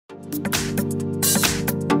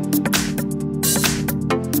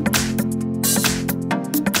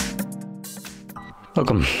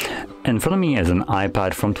Welcome. In front of me is an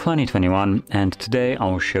iPad from 2021, and today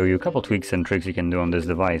I'll show you a couple tweaks and tricks you can do on this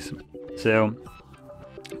device. So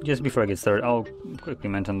just before I get started, I'll quickly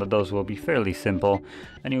mention that those will be fairly simple,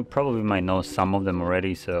 and you probably might know some of them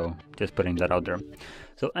already, so just putting that out there.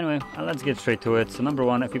 So anyway, let's get straight to it. So number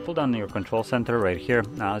one, if you pull down your control center right here,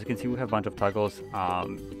 as you can see we have a bunch of toggles,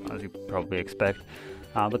 as you probably expect.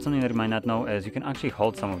 But something that you might not know is you can actually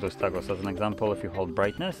hold some of those toggles. As an example, if you hold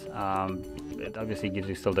brightness, it obviously gives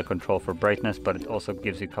you still the control for brightness, but it also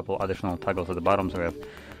gives you a couple additional toggles at the bottom. So we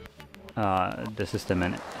have the system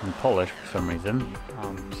in Polish for some reason.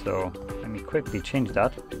 So let me quickly change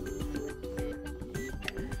that.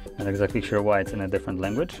 Not exactly sure why it's in a different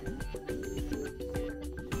language.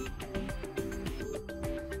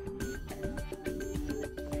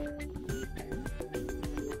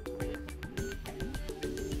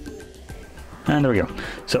 And there we go.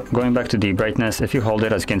 So going back to the brightness, if you hold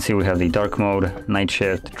it, as you can see, we have the dark mode, night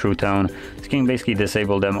shift, true tone. So you can basically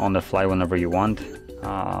disable them on the fly whenever you want.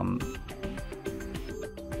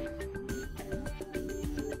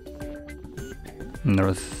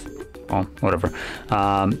 Whatever.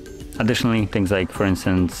 Additionally, things like, for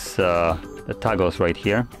instance, the toggles right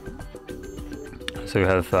here. So you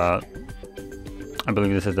have, I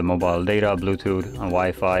believe this is the mobile data, Bluetooth, and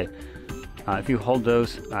Wi-Fi. If you hold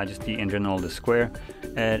those, just in general the square,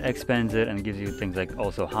 it expands it and gives you things like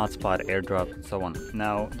also hotspot, airdrop, and so on.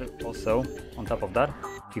 Now, also on top of that,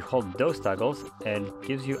 if you hold those toggles, it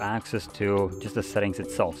gives you access to just the settings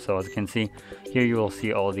itself. So as you can see here, you will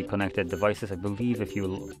see all the connected devices. I believe if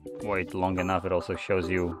you wait long enough, it also shows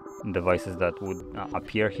you devices that would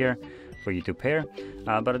appear here for you to pair.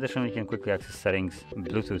 But additionally, you can quickly access settings,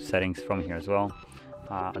 Bluetooth settings from here as well.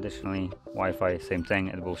 Additionally, Wi-Fi, same thing.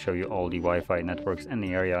 It will show you all the Wi-Fi networks in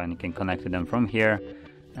the area, and you can connect to them from here.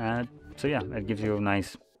 So yeah, it gives you a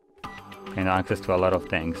nice kind of access to a lot of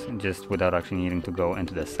things, just without actually needing to go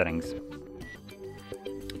into the settings.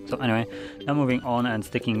 So anyway, now moving on and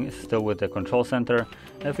sticking still with the control center.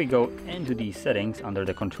 If we go into the settings under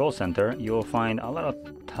the control center, you will find a lot of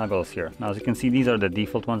toggles here. Now, as you can see, these are the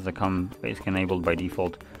default ones that come basically enabled by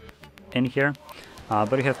default in here.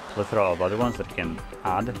 But you have a plethora of other ones that you can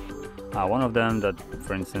add. One of them that,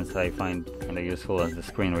 for instance, I find kind of useful is the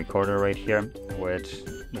screen recorder right here, which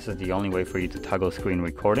this is the only way for you to toggle screen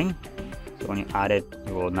recording. So when you add it,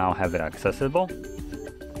 you will now have it accessible.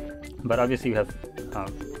 But obviously you have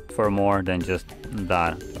for more than just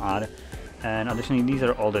that to add. And additionally, these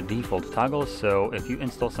are all the default toggles. So if you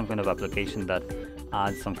install some kind of application that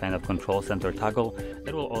adds some kind of control center toggle,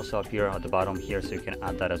 it will also appear at the bottom here, so you can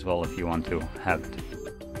add that as well if you want to have it.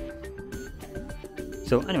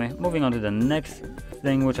 So anyway, moving on to the next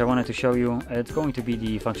thing which I wanted to show you, it's going to be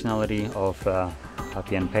the functionality of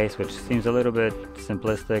copy and paste, which seems a little bit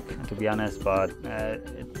simplistic to be honest, but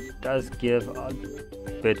it does give a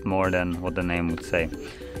bit more than what the name would say.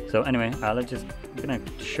 So anyway, I'm gonna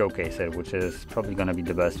showcase it, which is probably gonna be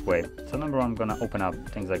the best way. So number one, I'm gonna open up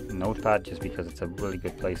things like Notepad, just because it's a really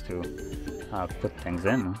good place to put things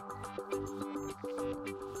in.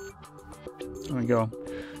 There we go.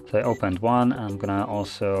 So I opened one. I'm gonna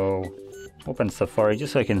also open Safari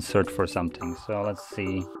just so I can search for something. So let's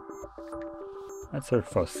see. Let's search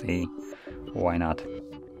for C. Why not?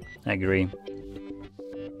 I agree.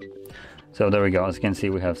 So there we go. As you can see,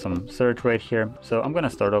 we have some search right here. So I'm going to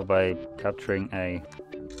start off by capturing a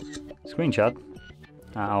screenshot.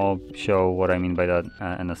 I'll show what I mean by that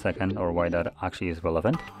in a second, or why that actually is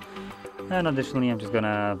relevant. And additionally, I'm just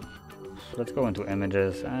gonna, let's go into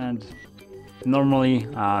images. And normally,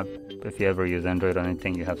 if you ever use Android or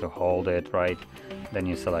anything, you have to hold it, right? Then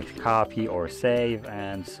you select copy or save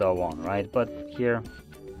and so on, right? But here,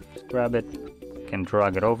 just grab it, you can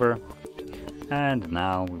drag it over. And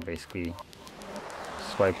now we basically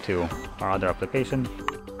swipe to our other application,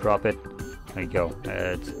 drop it, there you go.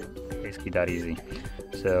 It's basically that easy.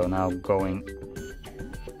 So now going,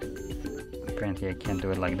 apparently I can't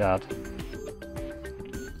do it like that.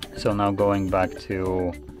 So now going back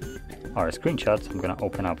to our screenshots, I'm gonna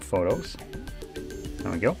open up Photos.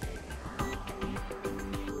 There we go.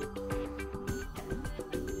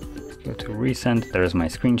 Let's go to Recent, there's my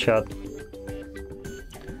screenshot.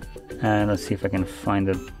 And let's see if I can find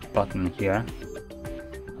the button here,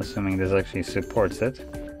 assuming this actually supports it.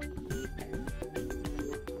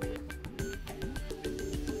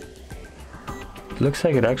 It looks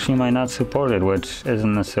like it actually might not support it, which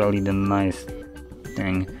isn't necessarily the nice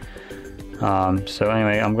thing. So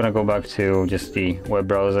anyway, I'm gonna go back to just the web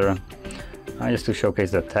browser. just to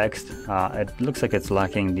showcase the text. It looks like it's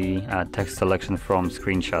lacking the text selection from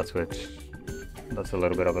screenshots, which that's a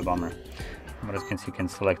little bit of a bummer. But as you can see, you can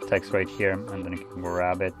select text right here, and then you can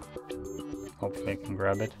grab it. Hopefully I can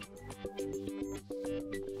grab it.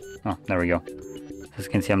 Oh, there we go. As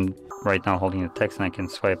you can see, I'm right now holding the text, and I can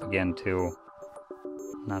swipe again to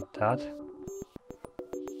not that.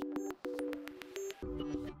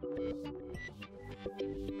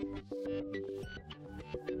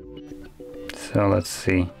 So let's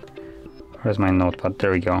see. Where's my notepad?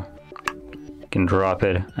 There we go. You can drop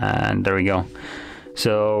it, and there we go.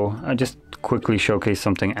 So I just quickly showcase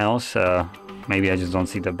something else. Maybe I just don't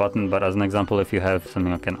see the button, but as an example, if you have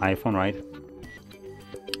something like an iPhone, right?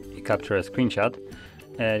 You capture a screenshot.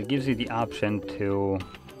 It gives you the option to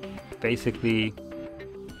basically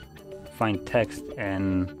find text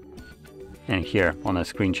in here on a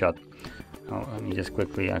screenshot. Oh, let me just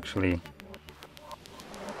quickly actually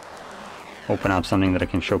open up something that I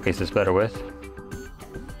can showcase this better with.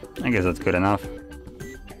 I guess that's good enough.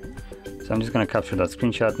 So I'm just going to capture that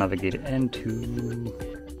screenshot, navigate into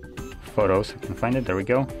Photos. I can find it. There we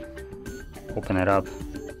go. Open it up.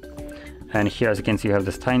 And here, as you can see, you have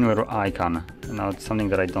this tiny little icon. Now it's something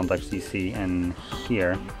that I don't actually see in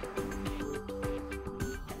here.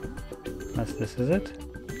 Unless this is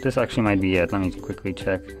it. This actually might be it. Let me quickly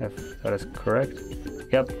check if that is correct.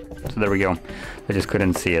 Yep. So there we go. I just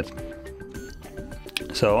couldn't see it.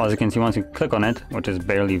 So as you can see, once you click on it, which is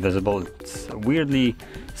barely visible, it's weirdly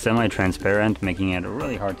semi-transparent, making it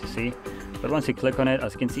really hard to see. But once you click on it,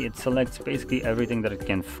 as you can see, it selects basically everything that it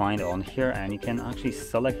can find on here, and you can actually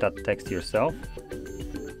select that text yourself.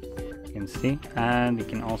 You can see, and you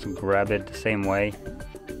can also grab it the same way,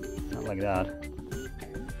 not like that.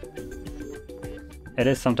 It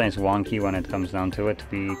is sometimes wonky when it comes down to it, to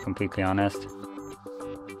be completely honest.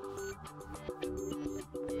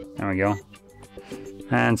 There we go.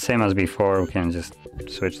 And same as before, we can just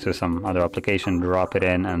switch to some other application, drop it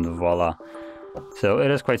in, and voila. So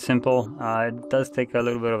it is quite simple. It does take a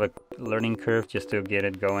little bit of a learning curve just to get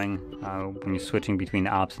it going when you're switching between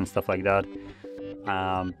apps and stuff like that,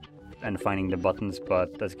 and finding the buttons.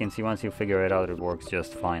 But as you can see, once you figure it out, it works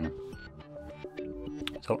just fine.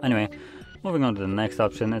 So anyway, moving on to the next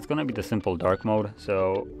option, it's going to be the simple dark mode.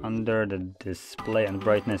 So under the display and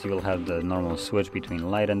brightness, you will have the normal switch between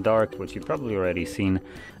light and dark, which you've probably already seen.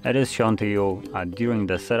 It is shown to you during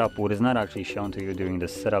the setup. What is not actually shown to you during the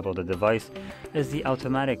setup of the device is the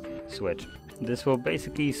automatic switch. This will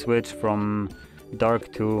basically switch from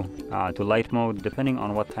dark to light mode depending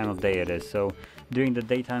on what time of day it is. So during the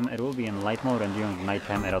daytime it will be in light mode, and during the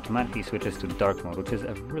nighttime it automatically switches to dark mode, which is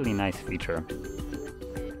a really nice feature.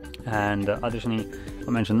 And additionally,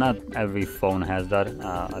 I mentioned not every phone has that,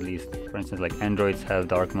 at least for instance like Androids have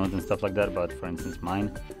dark modes and stuff like that, but for instance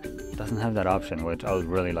mine doesn't have that option, which I would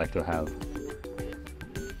really like to have.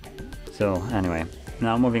 So anyway,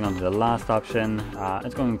 now moving on to the last option,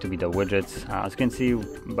 it's going to be the widgets. As you can see,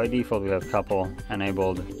 by default we have a couple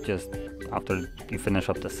enabled just after you finish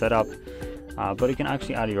up the setup, but you can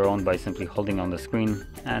actually add your own by simply holding on the screen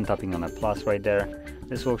and tapping on a plus right there.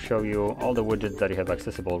 This will show you all the widgets that you have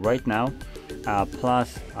accessible right now,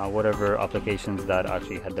 plus whatever applications that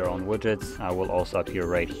actually had their own widgets will also appear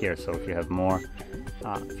right here. So if you have more,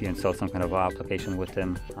 if you install some kind of application with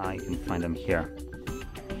them, you can find them here.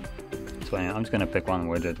 So anyway, I'm just going to pick one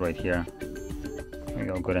widget right here. There we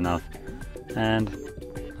go, good enough. And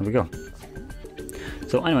there we go.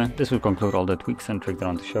 So anyway, this will conclude all the tweaks and tricks that I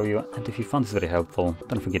want to show you. And if you found this very helpful,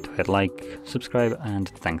 don't forget to hit like, subscribe, and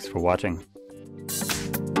thanks for watching.